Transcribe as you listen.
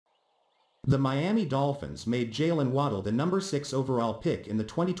The Miami Dolphins made Jaylen Waddle the number 6 overall pick in the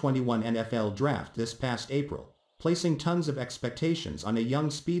 2021 NFL Draft this past April, placing tons of expectations on a young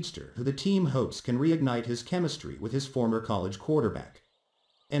speedster who the team hopes can reignite his chemistry with his former college quarterback.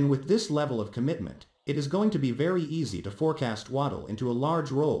 And with this level of commitment, it is going to be very easy to forecast Waddle into a large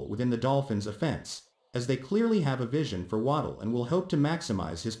role within the Dolphins' offense, as they clearly have a vision for Waddle and will hope to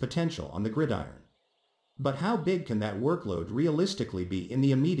maximize his potential on the gridiron. But how big can that workload realistically be in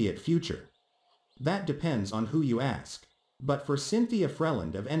the immediate future? That depends on who you ask. But for Cynthia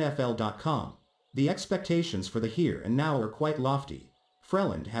Freland of NFL.com, the expectations for the here and now are quite lofty.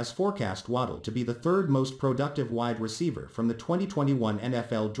 Freland has forecast Waddle to be the third most productive wide receiver from the 2021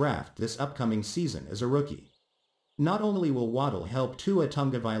 NFL Draft this upcoming season as a rookie. Not only will Waddle help Tua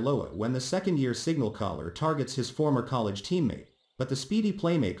Tagovailoa when the second-year signal caller targets his former college teammate, but the speedy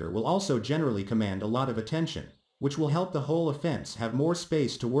playmaker will also generally command a lot of attention, which will help the whole offense have more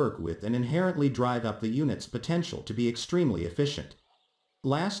space to work with and inherently drive up the unit's potential to be extremely efficient.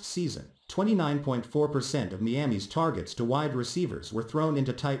 Last season, 29.4% of Miami's targets to wide receivers were thrown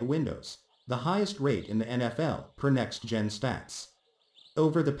into tight windows, the highest rate in the NFL per Next Gen Stats.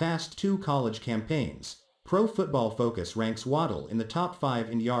 Over the past 2 college campaigns, Pro Football Focus ranks Waddle in the top 5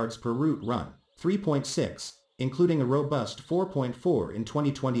 in yards per route run, 3.6, including a robust 4.4 in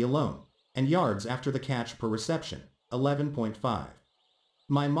 2020 alone, and yards after the catch per reception, 11.5.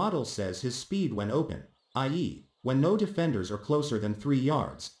 My model says his speed when open, i.e., when no defenders are closer than 3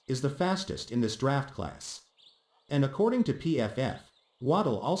 yards, is the fastest in this draft class. And according to PFF,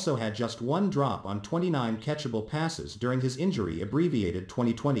 Waddle also had just 1 drop on 29 catchable passes during his injury-abbreviated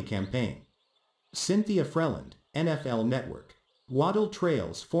 2020 campaign. Cynthia Freland, NFL Network. Waddle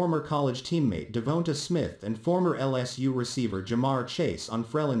trails former college teammate Devonta Smith and former LSU receiver Jamar Chase on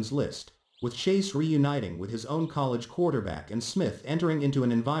Freland's list, with Chase reuniting with his own college quarterback and Smith entering into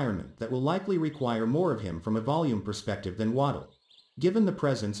an environment that will likely require more of him from a volume perspective than Waddle, given the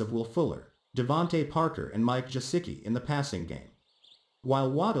presence of Will Fuller, Devontae Parker and Mike Gesicki in the passing game.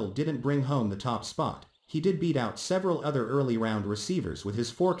 While Waddle didn't bring home the top spot, he did beat out several other early-round receivers with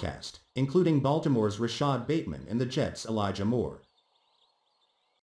his forecast, including Baltimore's Rashad Bateman and the Jets' Elijah Moore.